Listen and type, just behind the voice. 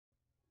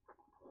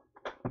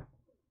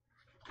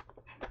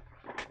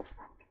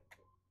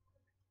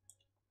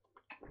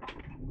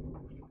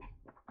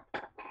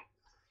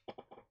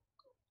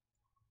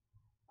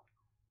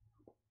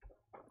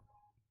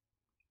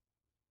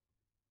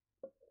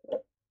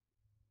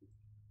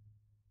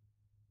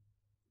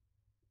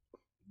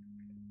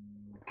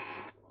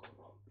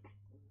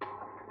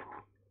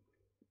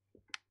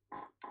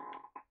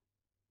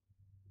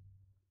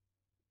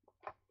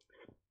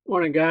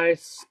Morning,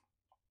 guys.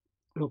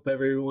 Hope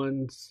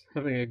everyone's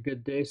having a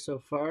good day so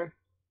far.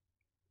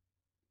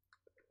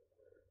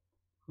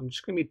 I'm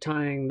just going to be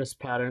tying this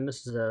pattern.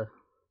 This is a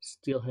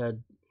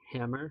Steelhead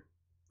Hammer.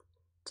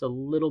 It's a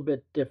little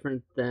bit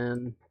different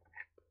than,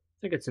 I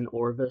think it's an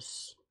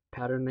Orvis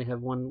pattern. They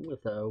have one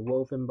with a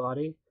woven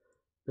body.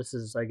 This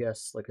is, I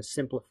guess, like a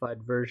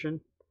simplified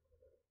version.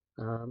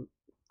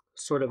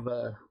 Sort of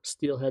a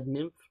steelhead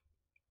nymph.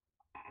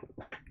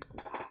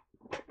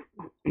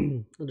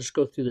 I'll just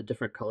go through the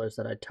different colors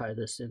that I tie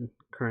this in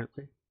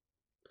currently.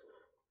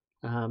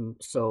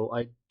 So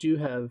I do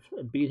have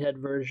a beadhead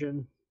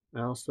version.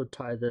 I also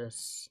tie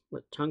this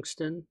with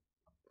tungsten,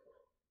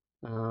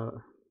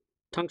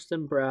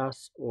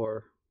 brass,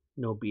 or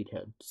no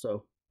beadhead.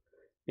 So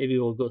maybe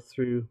we'll go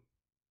through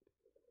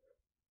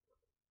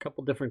a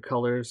couple different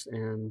colors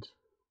and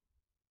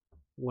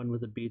one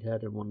with a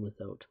beadhead and one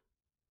without.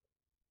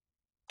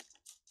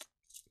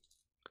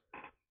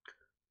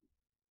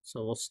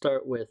 So we'll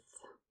start with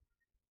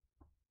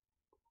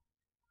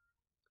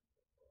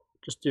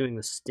just doing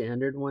the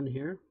standard one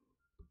here.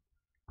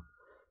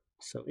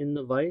 So in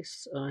the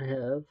vise, I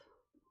have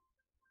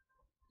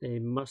a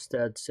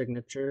Mustad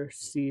Signature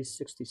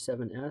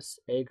C67S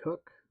egg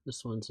hook.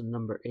 This one's a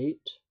number 8.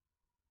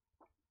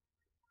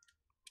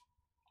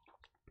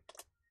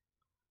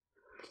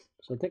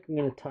 So I think I'm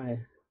going to tie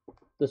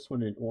this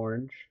one in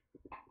orange.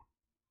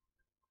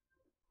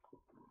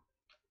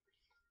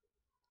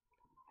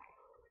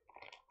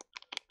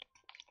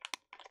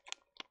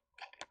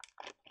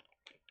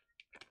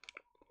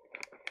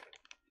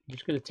 I'm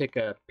just going to take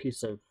a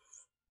piece of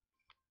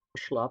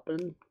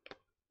schlappen.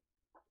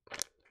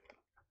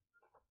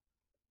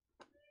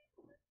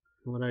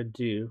 What I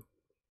do,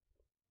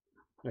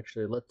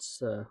 actually,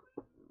 let's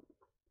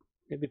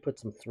maybe put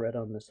some thread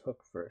on this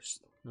hook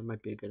first. That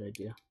might be a good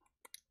idea.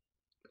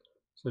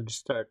 So just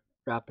start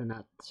wrapping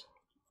at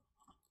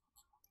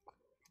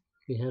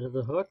the head of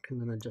the hook,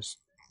 and then I just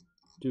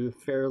do a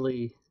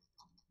fairly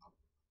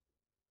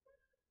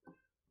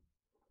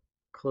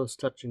close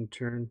touching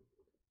turn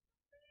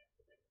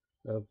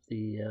of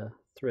the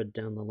thread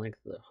down the length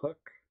of the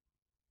hook.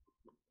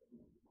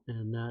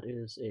 And that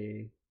is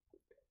a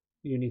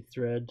uni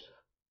thread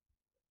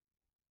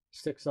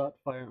 6/0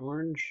 fire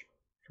orange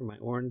for my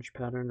orange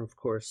pattern. Of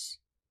course,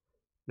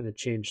 I'm going to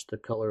change the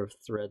color of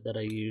thread that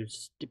I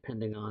use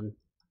depending on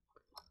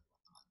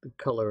the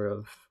color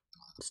of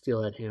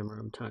steelhead hammer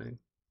I'm tying.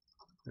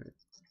 All right.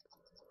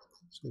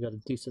 So we got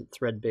a decent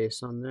thread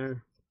base on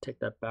there. Take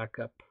that back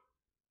up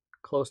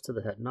close to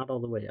the head, not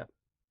all the way up.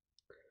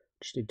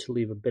 Just need to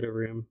leave a bit of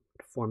room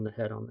to form the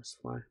head on this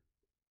fly.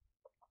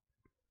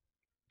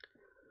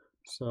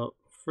 So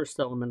first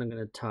element I'm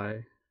going to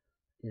tie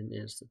in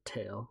is the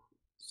tail.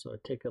 So I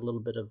take a little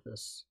bit of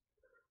this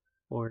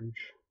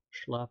orange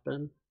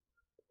schlappen,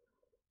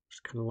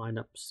 just kind of line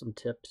up some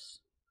tips.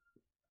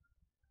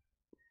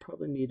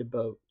 Probably need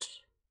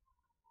about,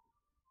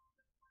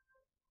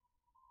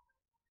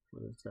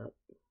 what is that,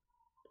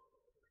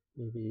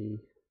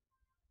 maybe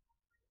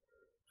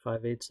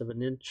 5/8 of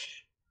an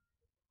inch.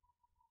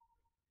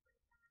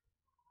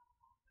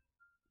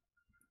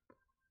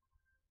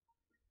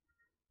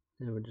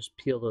 And we'll just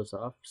peel those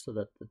off so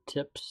that the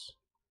tips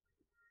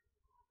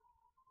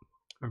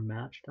are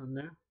matched on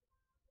there.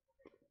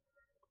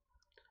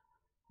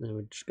 Then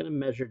we're just going to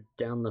measure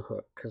down the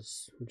hook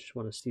because we just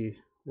want to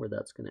see where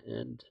that's going to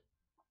end.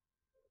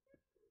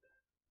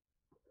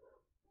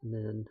 And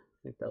then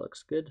I think that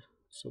looks good.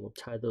 So we'll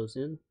tie those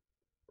in.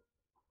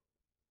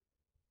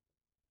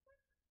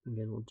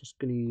 Again, we're just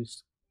going to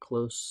use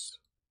close,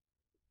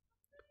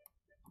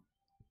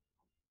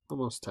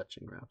 almost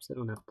touching wraps. They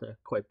don't have to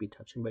quite be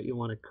touching, but you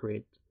want to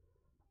create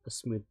a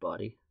smooth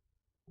body.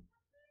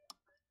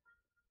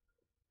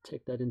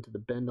 Take that into the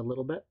bend a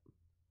little bit.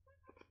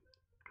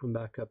 Come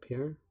back up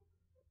here.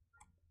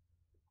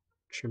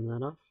 Trim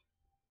that off.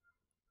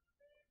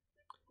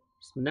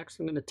 So next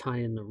I'm going to tie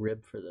in the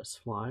rib for this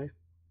fly.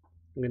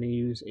 I'm going to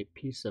use a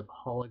piece of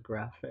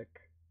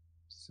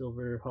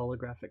silver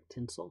holographic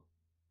tinsel.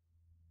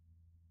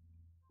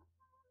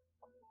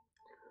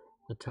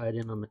 I tie it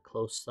in on the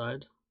close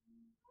side,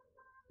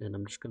 and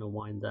I'm just going to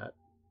wind that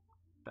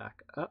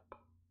back up.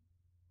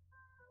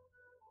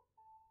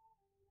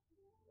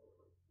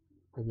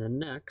 And then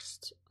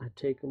next, I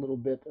take a little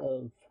bit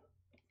of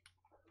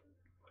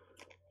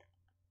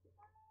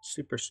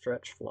super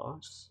stretch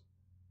floss.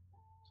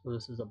 So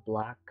this is a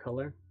black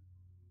color.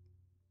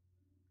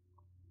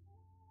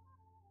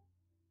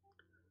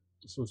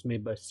 This was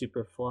made by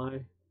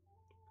Superfly.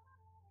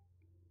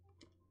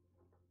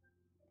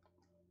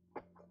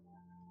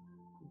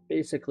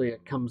 Basically,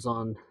 it comes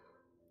on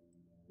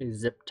a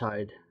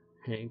zip-tied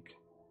hank,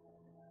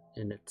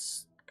 and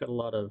it's got a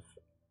lot of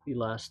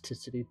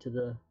elasticity to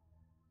the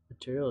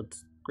material.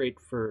 It's great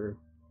for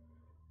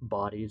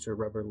bodies or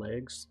rubber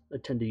legs. I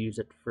tend to use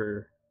it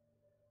for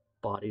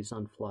bodies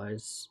on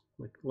flies,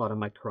 like a lot of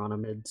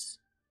micronomids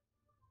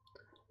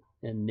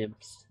and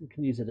nymphs. You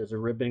can use it as a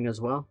ribbing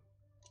as well.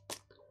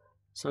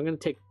 So I'm going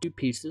to take 2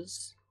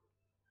 pieces,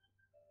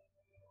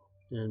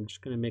 and I'm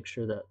just going to make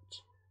sure that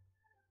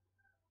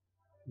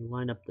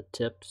line up the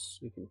tips.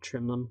 You can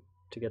trim them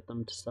to get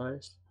them to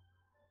size.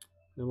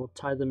 And we'll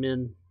tie them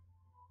in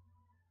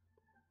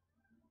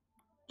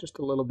just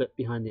a little bit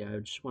behind the eye. I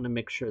just want to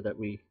make sure that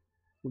we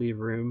leave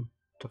room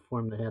to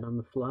form the head on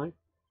the fly.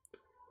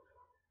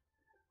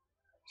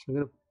 So I'm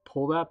going to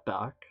pull that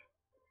back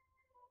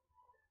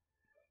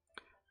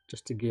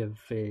just to give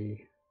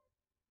a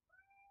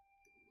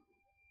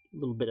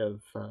little bit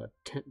of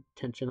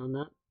tension on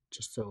that,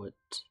 just so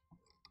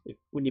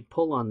when you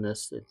pull on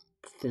this, it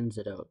thins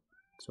it out.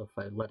 So if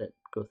I let it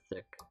go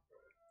thick,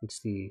 you can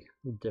see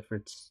the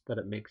difference that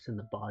it makes in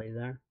the body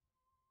there.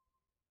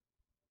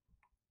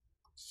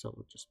 So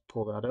we'll just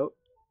pull that out.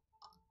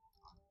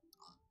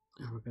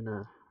 And we're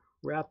gonna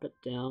wrap it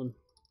down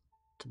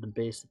to the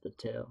base of the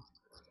tail.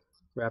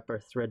 Wrap our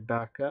thread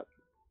back up.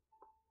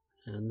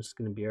 And this is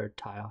gonna be our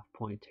tie-off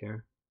point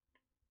here.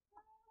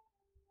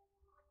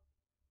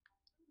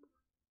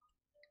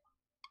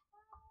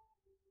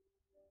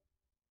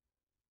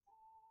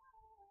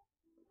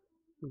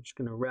 I'm just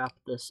gonna wrap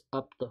this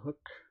up the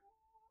hook.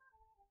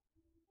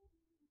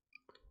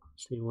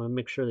 So you wanna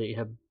make sure that you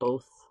have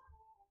both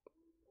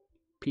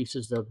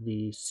pieces of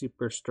the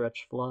super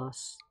stretch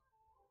floss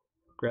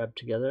grabbed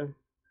together.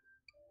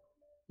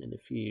 And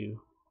if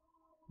you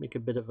make a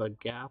bit of a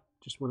gap,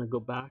 just want to go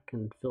back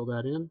and fill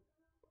that in.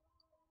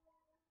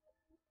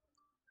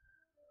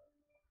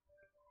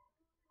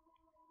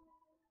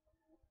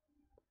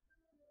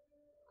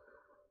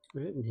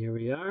 All right, and here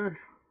we are,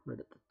 right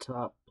at the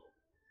top.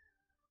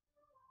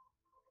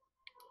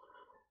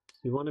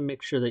 You want to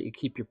make sure that you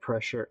keep your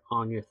pressure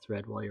on your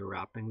thread while you're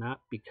wrapping that,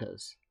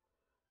 because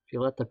if you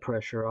let the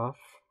pressure off,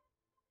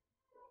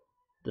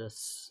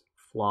 this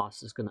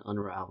floss is going to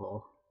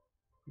unravel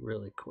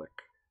really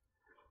quick.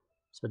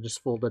 So I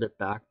just folded it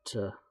back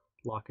to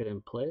lock it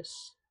in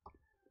place.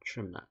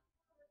 Trim that.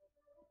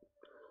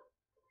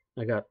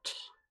 I got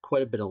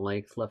quite a bit of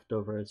length left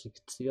over, as you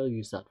can see. I'll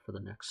use that for the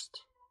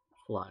next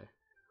fly.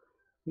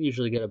 I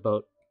usually get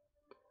about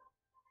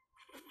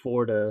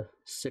 4 to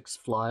 6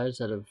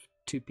 flies out of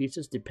 2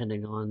 pieces,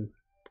 depending on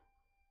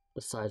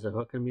the size of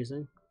hook I'm using.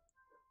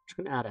 I'm just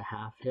going to add a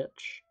half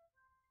hitch.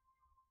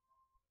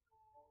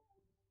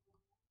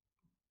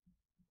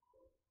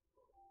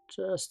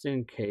 Just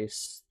in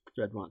case the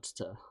thread wants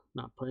to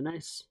not play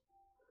nice.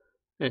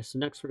 Okay, so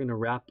next we're going to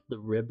wrap the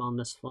rib on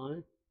this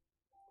fly.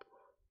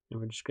 And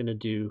we're just going to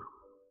do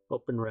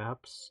open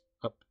wraps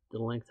up the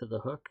length of the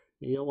hook.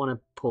 You don't want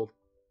to pull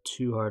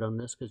too hard on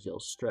this because you'll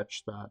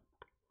stretch that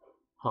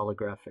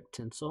holographic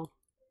tinsel.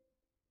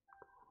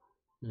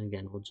 And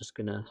again, we're just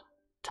going to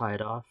tie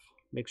it off.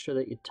 Make sure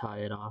that you tie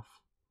it off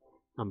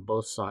on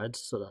both sides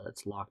so that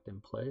it's locked in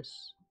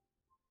place.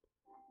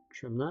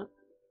 Trim that.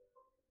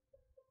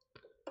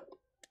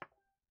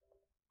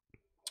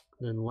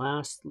 Then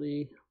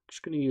lastly, I'm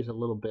just going to use a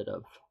little bit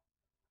of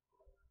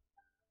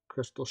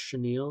crystal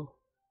chenille,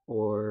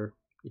 or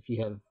if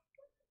you have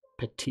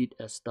petite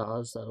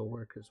estase, that'll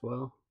work as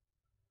well.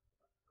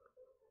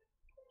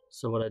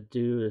 So what I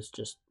do is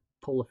just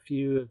pull a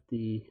few of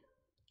the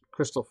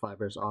crystal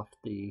fibers off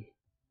the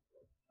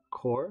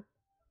core,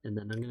 and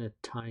then I'm going to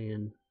tie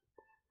in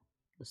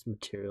this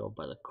material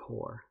by the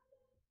core.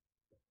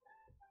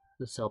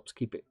 This helps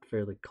keep it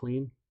fairly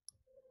clean.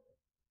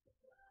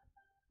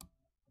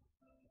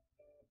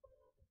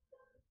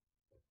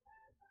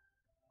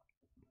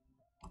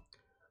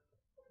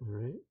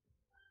 Alright,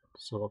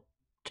 so I'll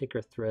take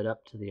our thread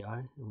up to the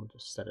eye and we'll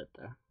just set it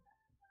there.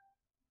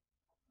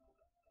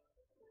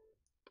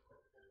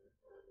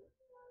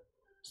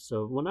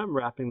 So when I'm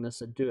wrapping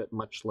this, I do it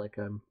much like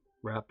I'm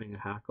wrapping a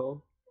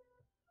hackle.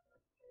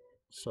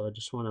 So I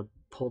just want to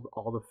pull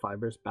all the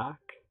fibers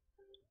back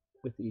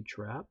with each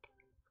wrap.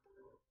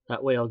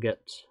 That way I'll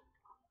get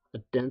a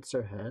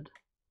denser head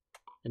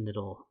and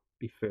it'll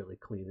be fairly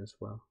clean as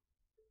well.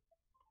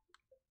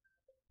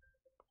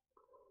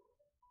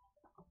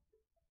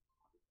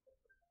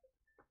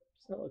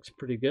 So that looks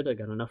pretty good. I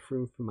got enough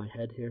room for my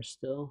head here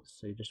still,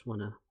 so you just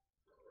want to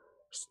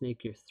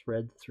snake your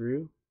thread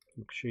through.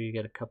 Make sure you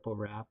get a couple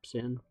wraps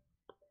in.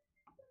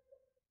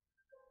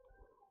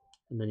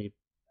 And then you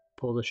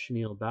pull the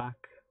chenille back,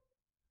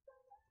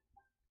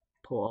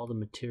 pull all the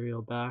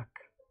material back,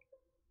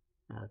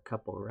 add a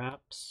couple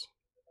wraps,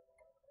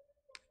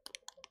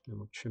 and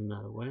we'll trim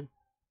that away.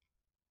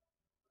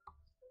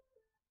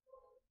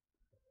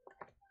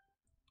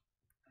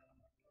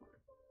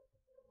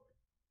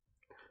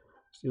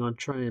 So you want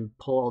to try and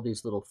pull all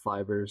these little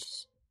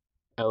fibers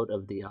out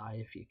of the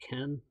eye if you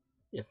can.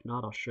 If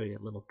not, I'll show you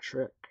a little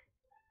trick.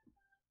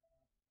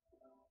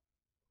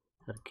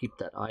 How to keep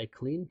that eye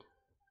clean.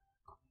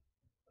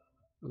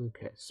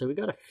 Okay, so we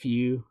got a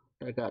few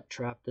that got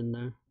trapped in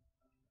there.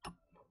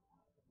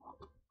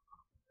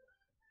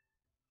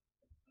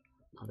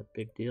 Not a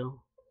big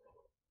deal.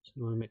 So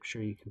you want to make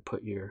sure you can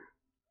put your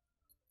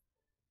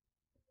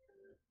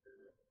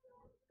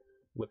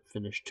whip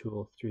finish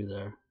tool through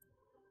there,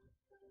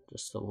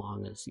 just so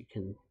long as you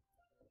can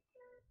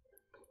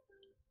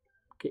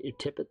get your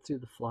tippet through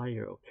the fly,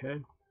 you're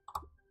okay.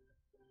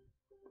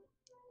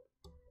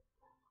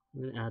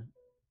 I'm going to add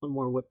one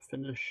more whip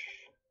finish.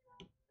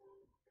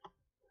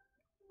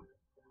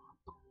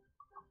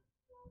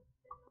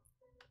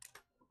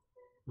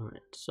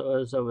 Alright, so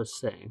as I was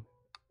saying,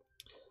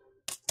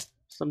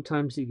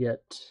 sometimes you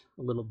get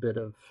a little bit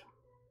of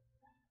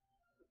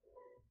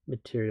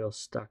material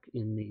stuck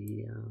in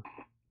the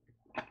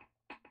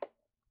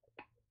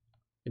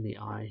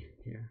eye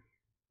here.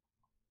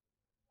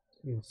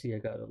 You can see I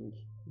got a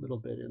little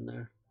bit in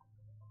there.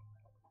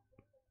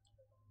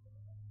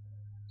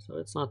 So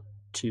it's not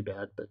too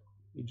bad, but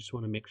you just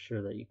want to make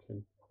sure that you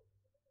can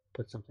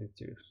put something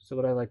through. So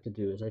what I like to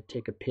do is I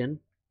take a pin,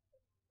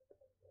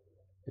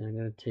 and I'm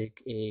going to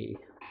take a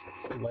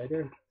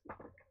lighter.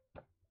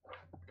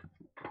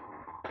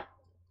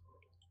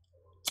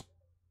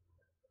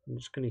 I'm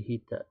just going to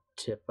heat that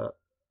tip up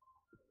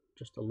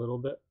just a little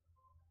bit.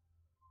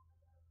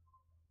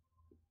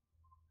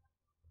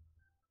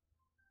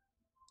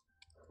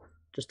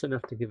 Just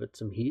enough to give it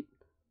some heat.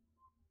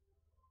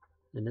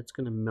 And it's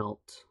going to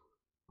melt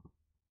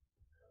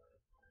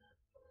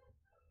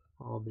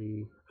all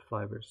the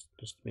fibers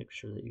just to make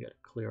sure that you got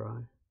a clear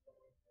eye.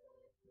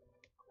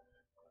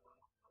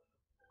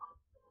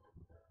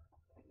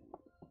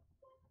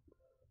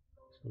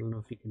 So I don't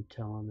know if you can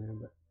tell on there,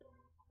 but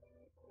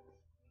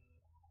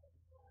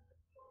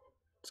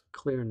it's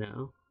clear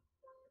now.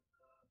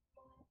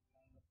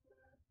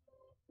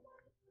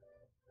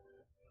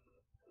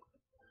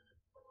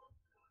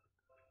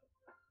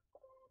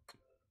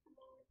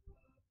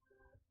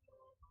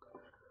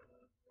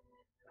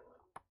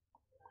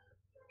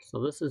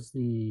 So this is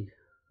the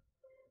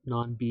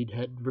non-bead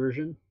head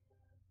version.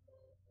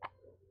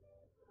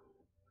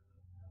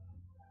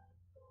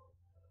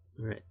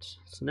 Alright,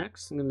 so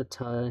next I'm going to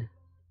tie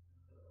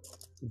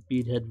the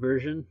bead head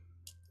version.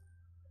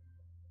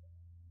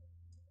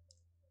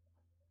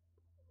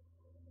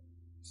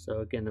 So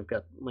again, I've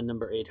got my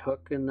number 8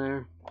 hook in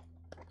there,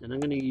 and I'm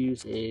going to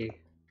use a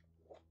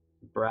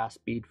brass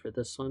bead for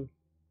this one.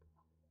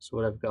 So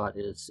what I've got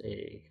is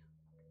a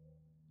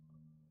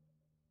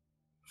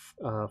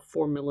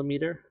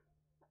 4mm.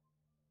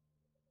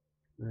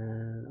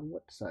 And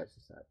what size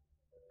is that?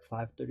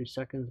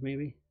 5/32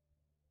 maybe?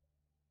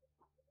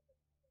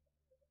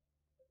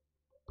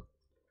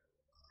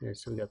 Okay,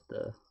 so we got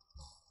the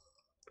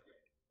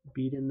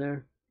bead in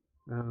there.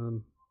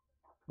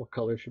 What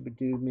color should we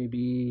do?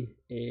 Maybe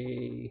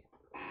a,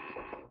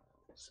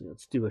 so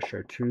let's do a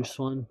chartreuse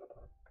one.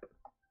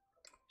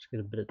 Just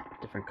get a bit of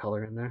different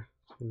color in there.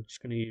 So I'm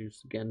just going to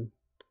use, again,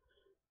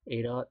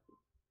 8/0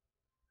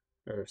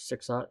 or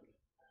 6/0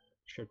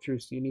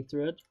 chartreuse uni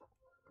thread.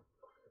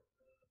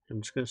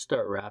 I'm just going to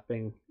start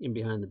wrapping in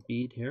behind the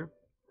bead here.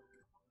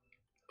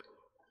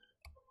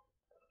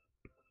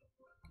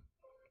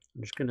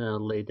 I'm just going to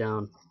lay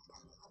down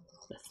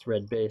a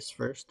thread base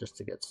first just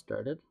to get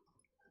started.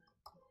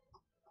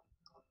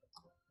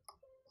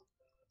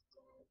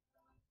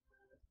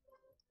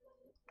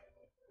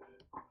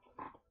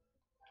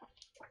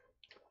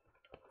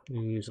 I'm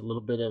going to use a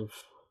little bit of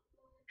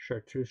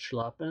chartreuse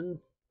schlappen.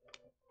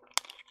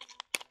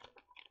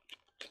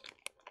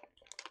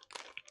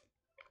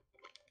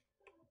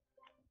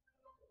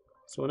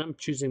 So when I'm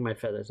choosing my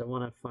feathers, I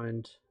want to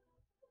find,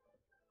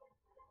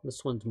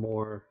 this one's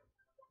more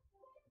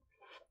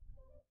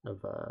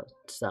of a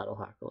saddle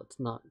hackle. It's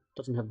not,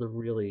 doesn't have the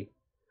really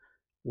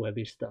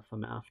webby stuff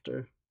I'm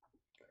after.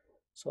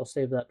 So I'll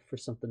save that for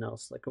something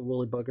else, like a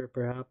woolly bugger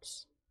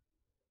perhaps.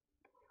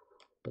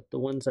 But the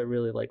ones I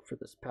really like for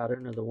this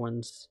pattern are the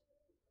ones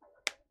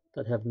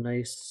that have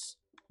nice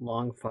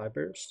long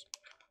fibers,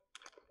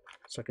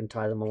 so I can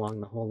tie them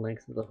along the whole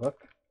length of the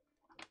hook.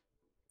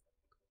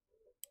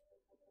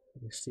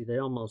 You see, they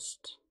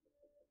almost,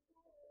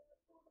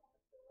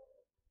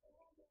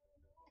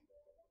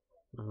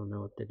 I don't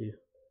know what they do,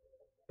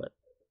 but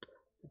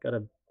they got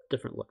a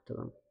different look to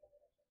them.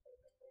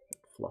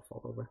 Fluff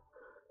all over.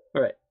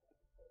 All right,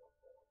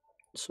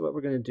 so what we're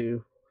going to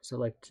do is I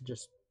like to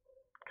just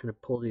kind of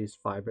pull these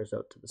fibers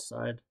out to the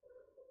side,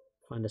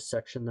 find a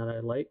section that I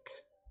like,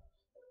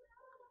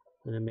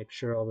 and then make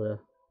sure all the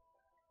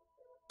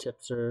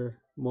tips are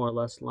more or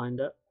less lined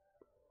up,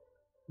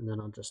 and then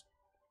I'll just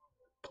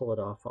pull it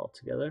off all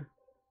together.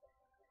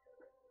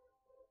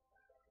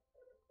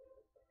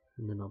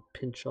 And then I'll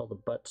pinch all the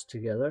butts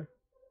together,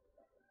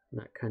 and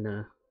that kind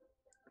of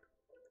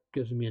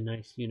gives me a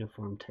nice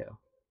uniform tail.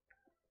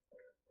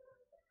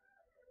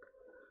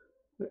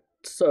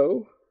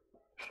 So,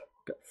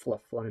 got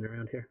fluff flying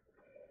around here.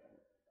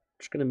 I'm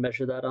just going to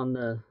measure that on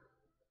the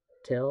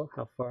tail,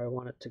 how far I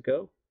want it to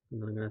go,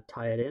 and then I'm going to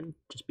tie it in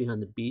just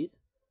behind the bead.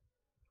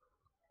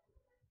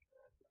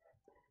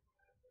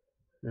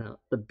 Now,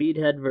 the bead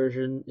head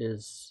version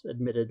is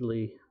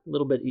admittedly a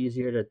little bit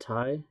easier to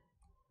tie,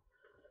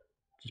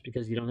 just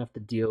because you don't have to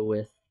deal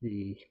with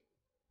the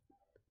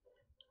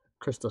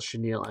crystal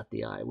chenille at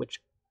the eye,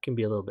 which can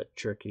be a little bit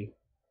tricky.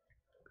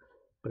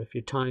 But if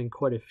you're tying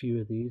quite a few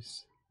of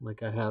these,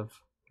 like I have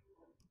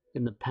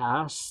in the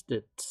past,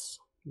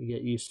 you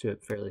get used to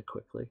it fairly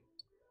quickly.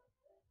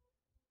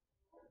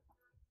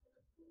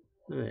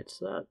 Alright,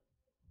 so that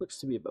looks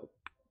to be about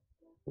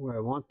where I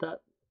want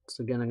that.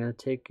 So again, I'm going to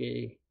take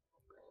a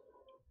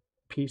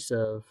piece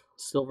of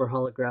silver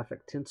holographic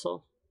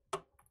tinsel.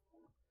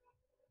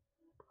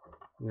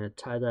 I'm going to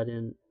tie that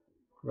in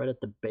right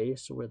at the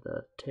base where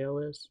the tail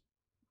is.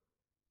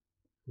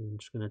 I'm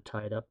just going to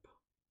tie it up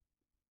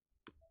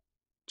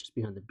just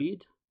behind the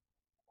bead.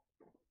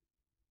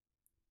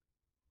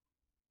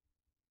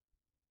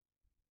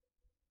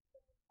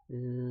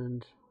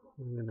 And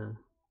I'm going to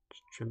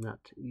just trim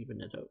that to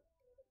even it out.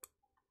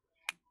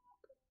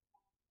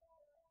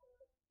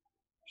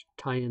 Just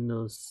tie in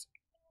those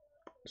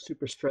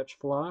super stretch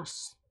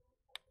floss.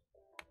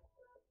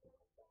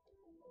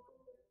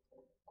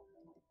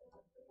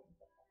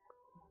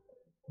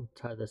 We'll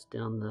tie this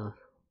down the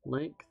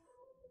length.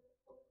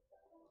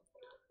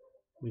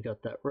 We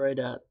got that right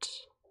at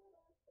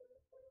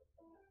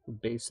the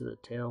base of the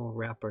tail. We'll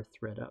wrap our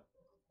thread up.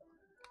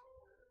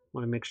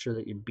 Want to make sure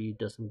that your bead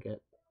doesn't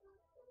get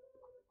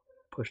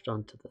pushed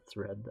onto the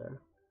thread there.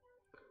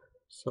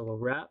 So we'll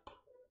wrap.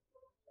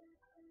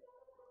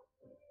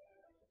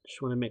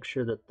 Just want to make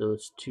sure that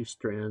those two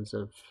strands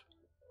of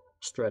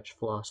stretch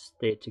floss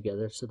stay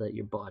together so that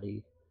your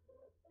body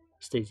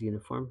stays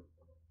uniform.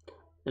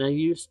 And I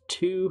use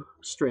 2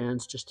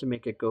 strands just to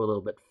make it go a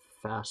little bit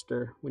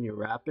faster when you're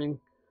wrapping.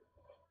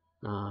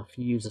 If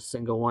you use a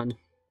single one,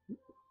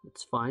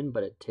 it's fine,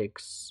 but it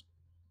takes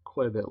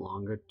quite a bit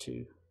longer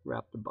to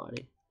wrap the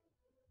body.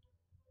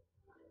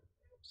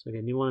 So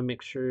again, you want to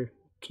make sure,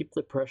 keep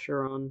the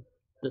pressure on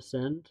this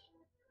end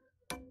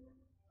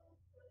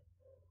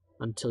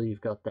until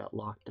you've got that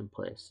locked in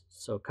place.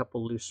 So a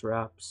couple loose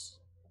wraps,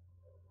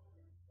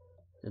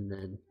 and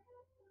then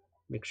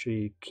make sure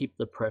you keep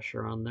the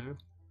pressure on there.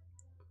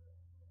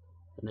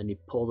 And then you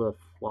pull the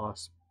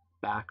floss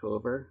back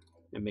over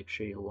and make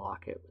sure you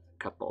lock it with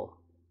a couple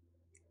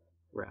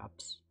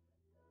wraps.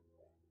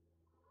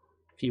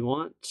 If you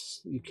want,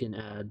 you can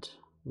add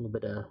a little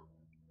bit of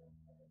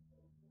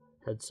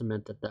head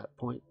cement at that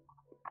point,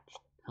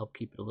 help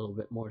keep it a little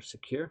bit more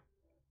secure.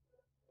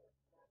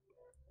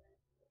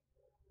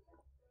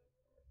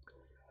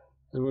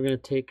 Then we're going to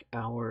take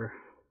our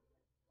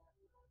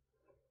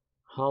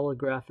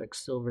holographic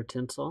silver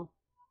tinsel.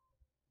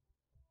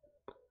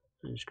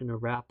 I'm just going to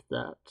wrap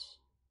that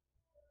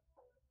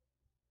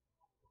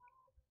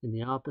in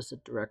the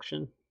opposite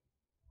direction.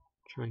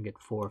 Try and get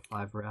 4 or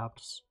 5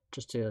 wraps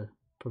just to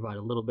provide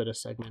a little bit of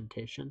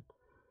segmentation.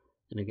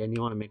 And again,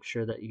 you want to make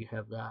sure that you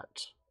have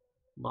that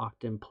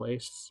locked in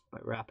place by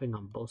wrapping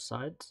on both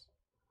sides.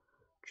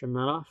 Trim that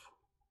off.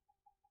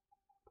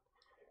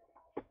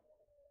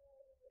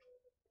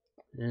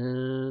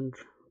 And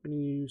we're going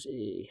to use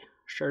a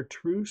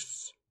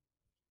chartreuse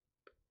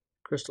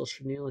crystal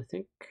chenille, I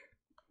think.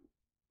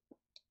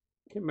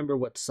 Can't remember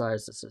what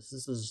size this is.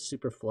 This is a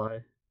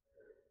Superfly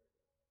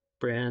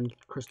brand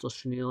crystal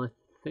chenille. I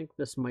think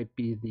this might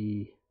be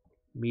the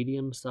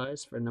medium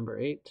size for number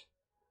 8. If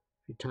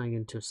you're tying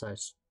into a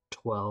size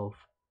 12,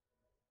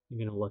 you're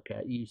going to look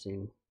at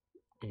using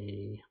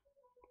a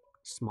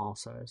small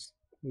size.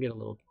 You can get a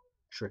little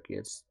tricky,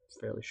 it's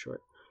fairly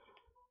short.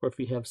 Or if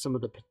you have some of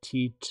the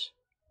petite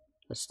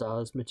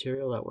Estaz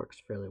material, that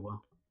works fairly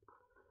well.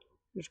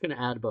 I'm just going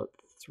to add about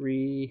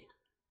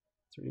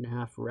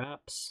 3.5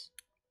 wraps.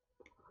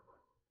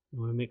 You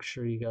want to make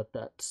sure you got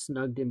that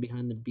snugged in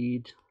behind the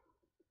bead.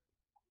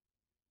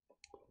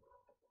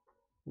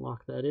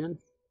 Lock that in.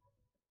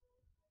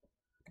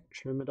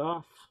 Trim it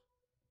off.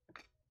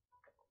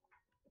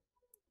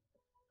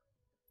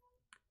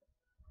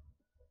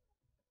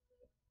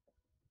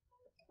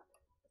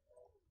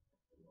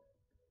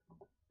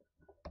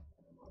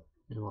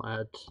 And we'll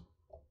add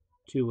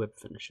 2 whip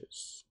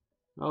finishes.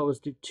 I always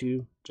do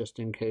 2 just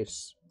in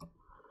case.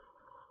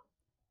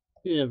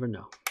 You never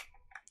know.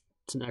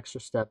 It's an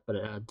extra step, but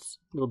it adds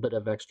a little bit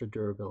of extra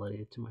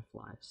durability to my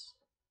flies.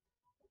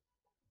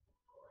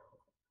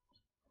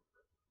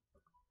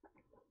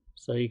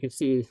 So you can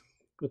see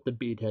with the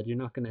bead head, you're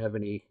not going to have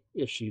any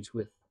issues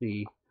with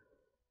the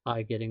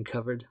eye getting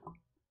covered.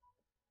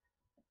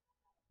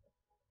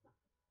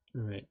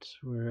 All right,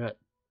 we're at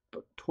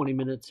about 20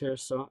 minutes here,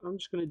 so I'm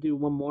just going to do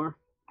one more.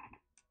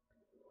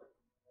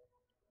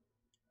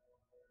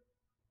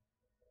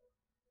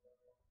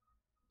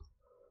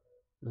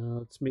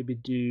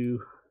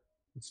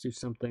 Let's do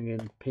something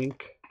in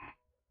pink.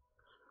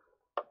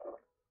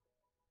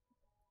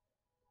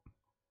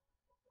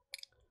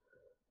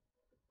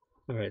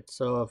 All right,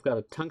 so I've got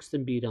a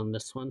tungsten bead on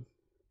this one.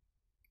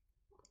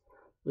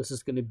 This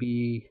is going to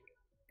be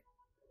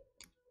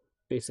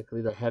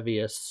basically the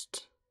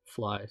heaviest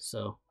fly.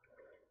 So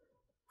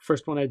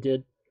first one I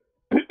did,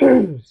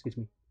 excuse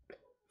me,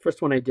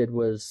 first one I did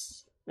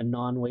was a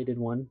non-weighted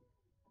one,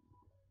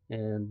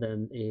 and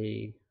then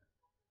a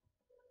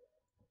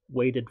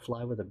weighted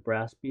fly with a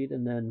brass bead,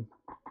 and then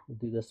we'll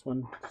do this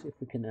one. See if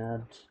we can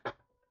add a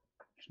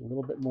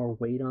little bit more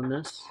weight on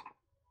this.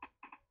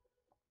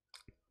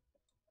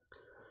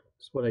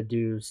 So what I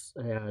do is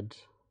I add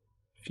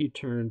a few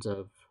turns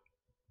of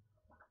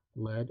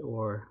lead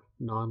or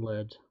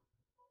non-lead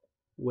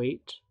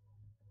weight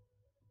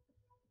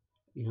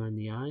behind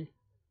the eye.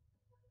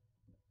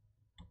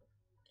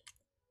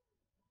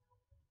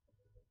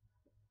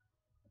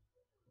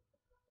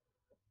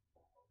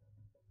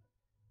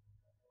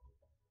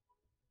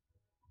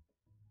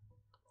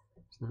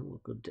 So that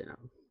will go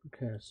down.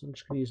 Okay, so I'm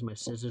just going to use my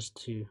scissors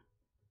to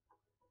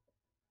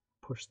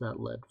push that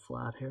lead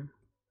flat here.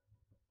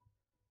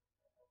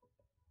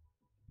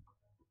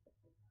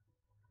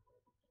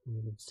 And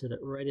you can sit it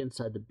right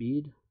inside the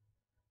bead.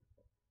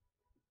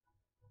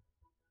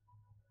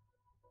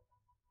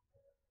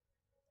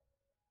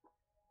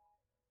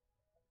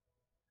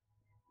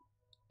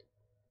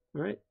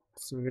 All right,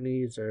 so we're going to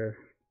use our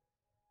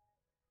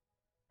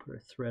put our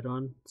thread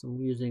on. So I'm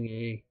using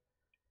a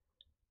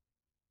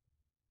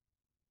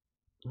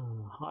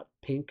hot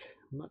pink.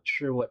 I'm not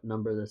sure what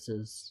number this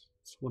is.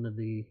 It's one of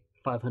the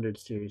 500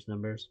 series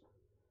numbers.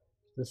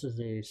 This is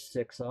a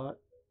 6/0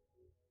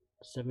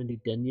 70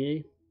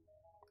 denier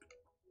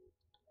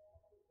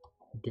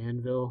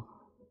Danville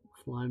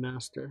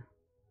Flymaster.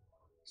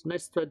 It's a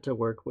nice thread to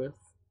work with.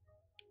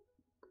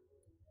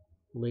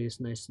 Lays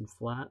nice and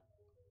flat.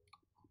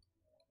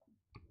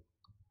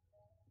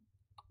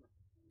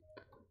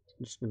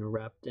 I'm just going to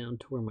wrap down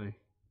to where my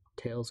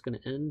tail's going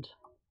to end.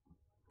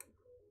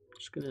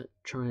 Just going to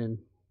try and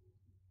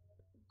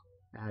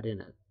add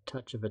in a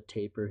touch of a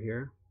taper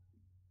here.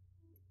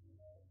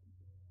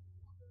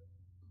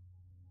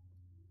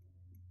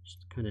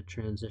 Just kind of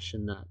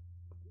transition that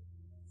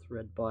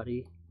thread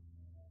body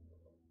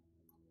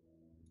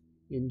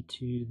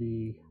into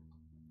the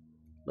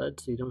lead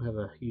so you don't have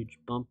a huge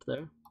bump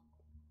there.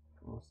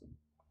 Awesome.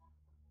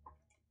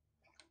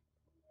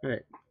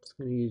 Alright, just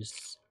going to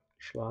use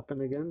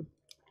Schlappen again.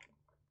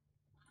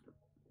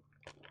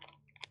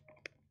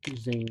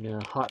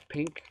 Using hot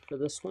pink for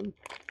this one.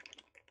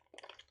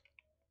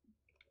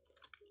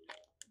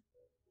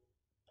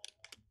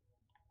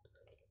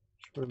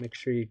 Just want to make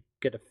sure you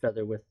get a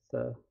feather with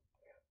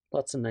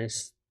lots of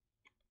nice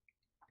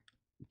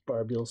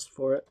barbules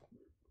for it.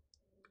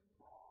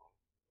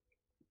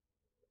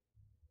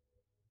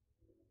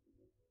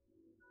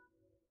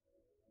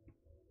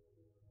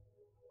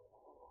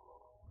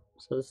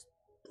 So this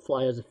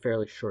fly has a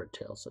fairly short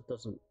tail, so it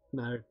doesn't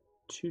matter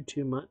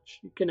too much.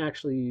 You can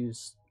actually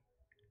use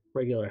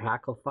regular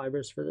hackle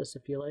fibers for this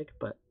if you like,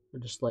 but I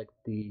just like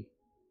the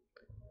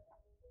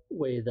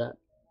way that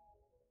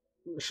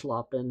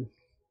Schlappen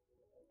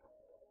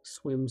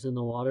swims in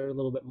the water a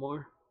little bit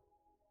more.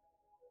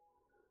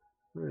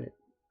 Alright,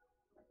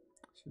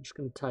 so I'm just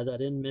going to tie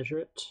that in, measure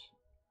it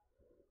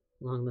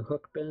along the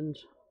hook bend.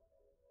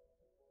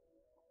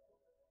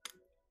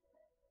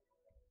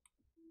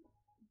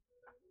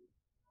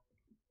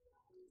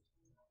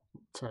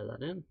 Tie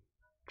that in,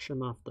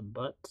 trim off the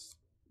butts.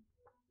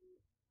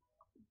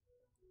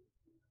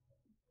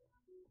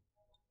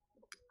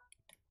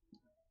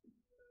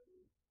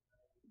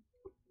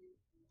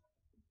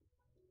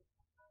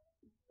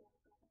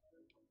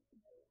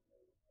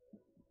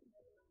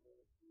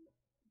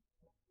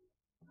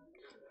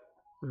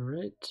 All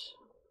right.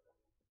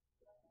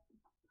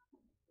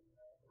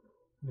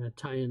 I'm going to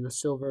tie in the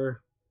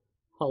silver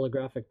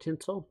holographic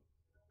tinsel.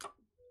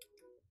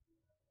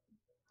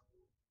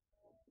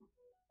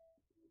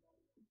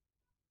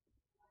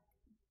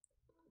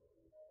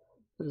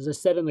 As I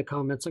said in the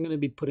comments, I'm going to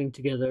be putting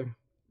together,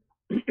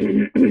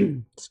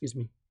 excuse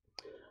me,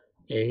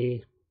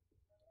 a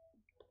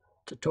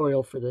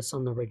tutorial for this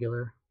on the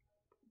regular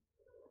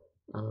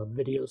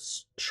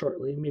videos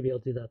shortly. Maybe I'll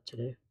do that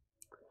today.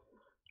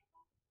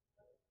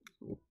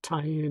 We'll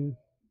tie in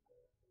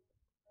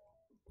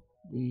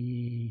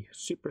the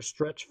super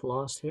stretch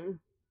floss here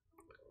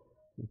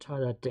and tie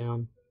that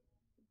down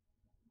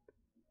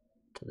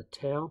to the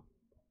tail.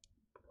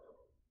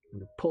 I'm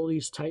going to pull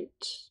these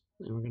tight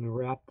and we're going to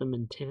wrap them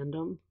in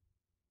tandem.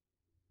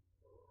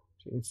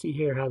 So you can see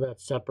here how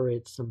that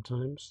separates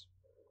sometimes.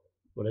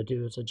 What I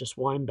do is I just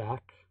wind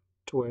back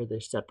to where they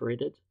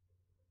separated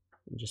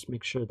and just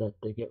make sure that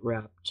they get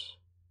wrapped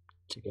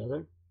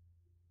together.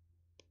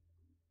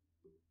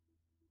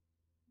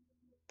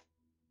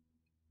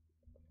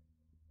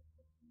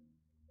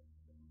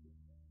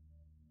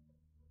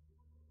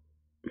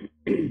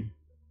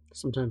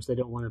 Sometimes they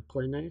don't want to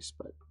play nice,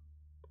 but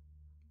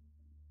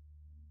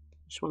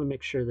just want to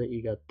make sure that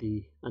you got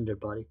the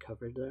underbody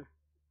covered there.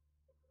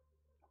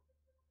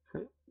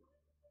 Okay.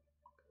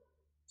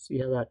 See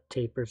how that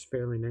tapers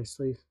fairly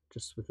nicely,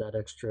 just with that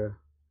extra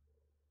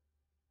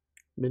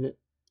minute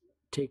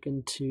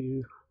taken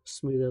to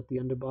smooth out the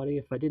underbody.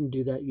 If I didn't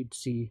do that, you'd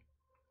see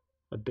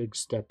a big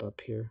step up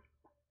here.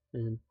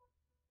 And it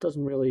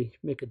doesn't really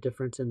make a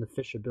difference in the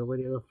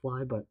fishability of the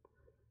fly, but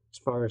as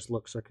far as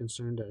looks are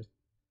concerned,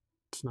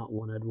 it's not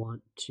one I'd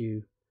want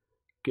to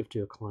give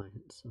to a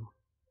client. So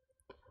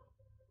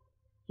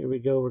here we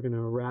go. We're going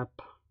to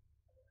wrap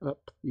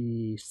up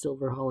the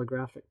silver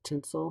holographic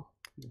tinsel.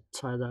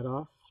 Tie that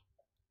off.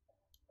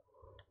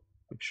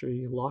 Make sure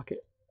you lock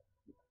it.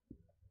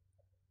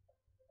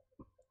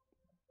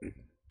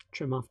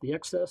 Trim off the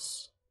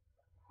excess.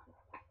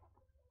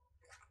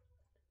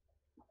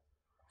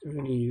 We're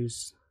going to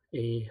use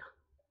a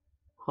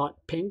hot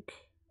pink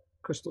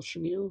crystal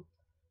chenille.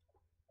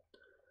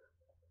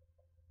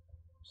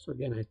 So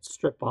again, I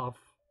strip off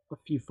a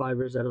few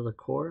fibers out of the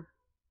core.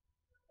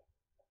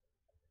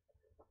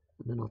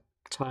 And then I'll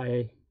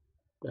tie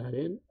that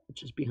in,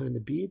 which is behind the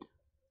bead.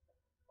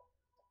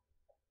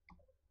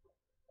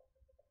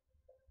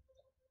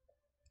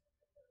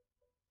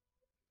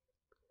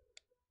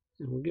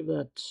 And we'll give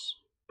that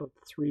about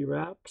 3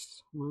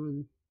 wraps.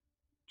 1,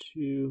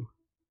 2,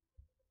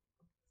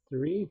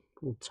 3.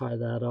 We'll tie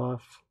that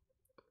off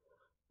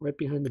right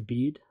behind the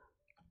bead.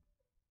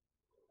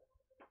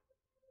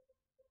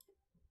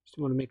 Just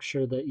want to make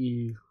sure that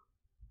you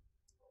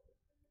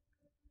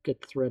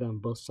get thread on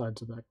both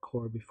sides of that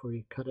core before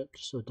you cut it,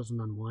 so it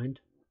doesn't unwind.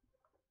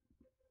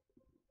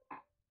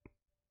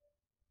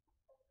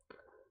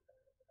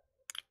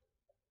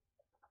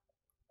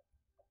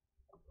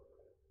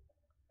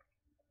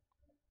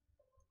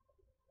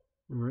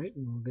 All right,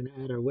 and we're going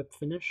to add our whip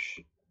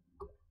finish.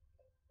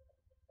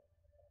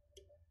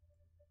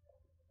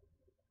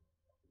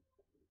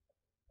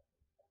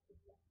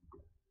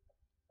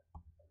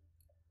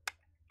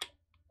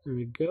 There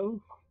we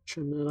go.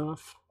 Trim that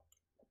off.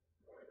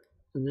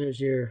 And there's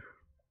your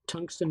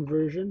tungsten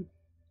version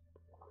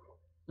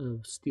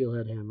of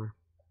Steelhead Hammer.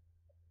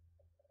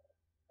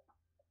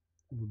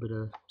 A little bit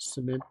of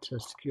cement to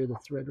secure the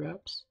thread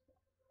wraps.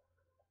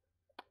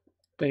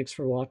 Thanks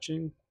for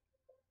watching.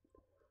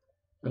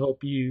 I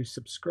hope you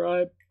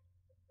subscribe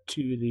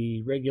to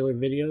the regular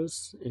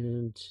videos,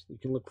 and you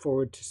can look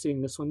forward to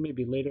seeing this one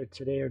maybe later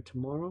today or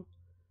tomorrow.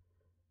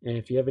 And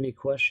if you have any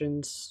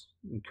questions,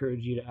 I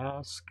encourage you to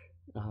ask.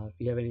 If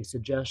you have any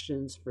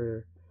suggestions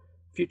for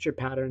future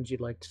patterns you'd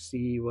like to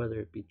see, whether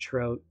it be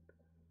trout,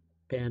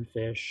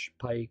 panfish,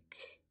 pike,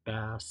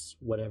 bass,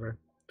 whatever,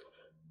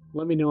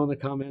 let me know in the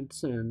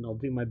comments and I'll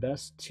do my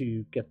best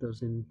to get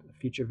those in a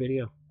future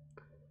video.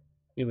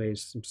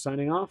 Anyways, I'm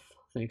signing off.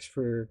 Thanks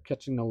for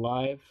catching the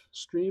live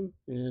stream,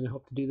 and I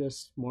hope to do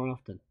this more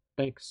often.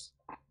 Thanks.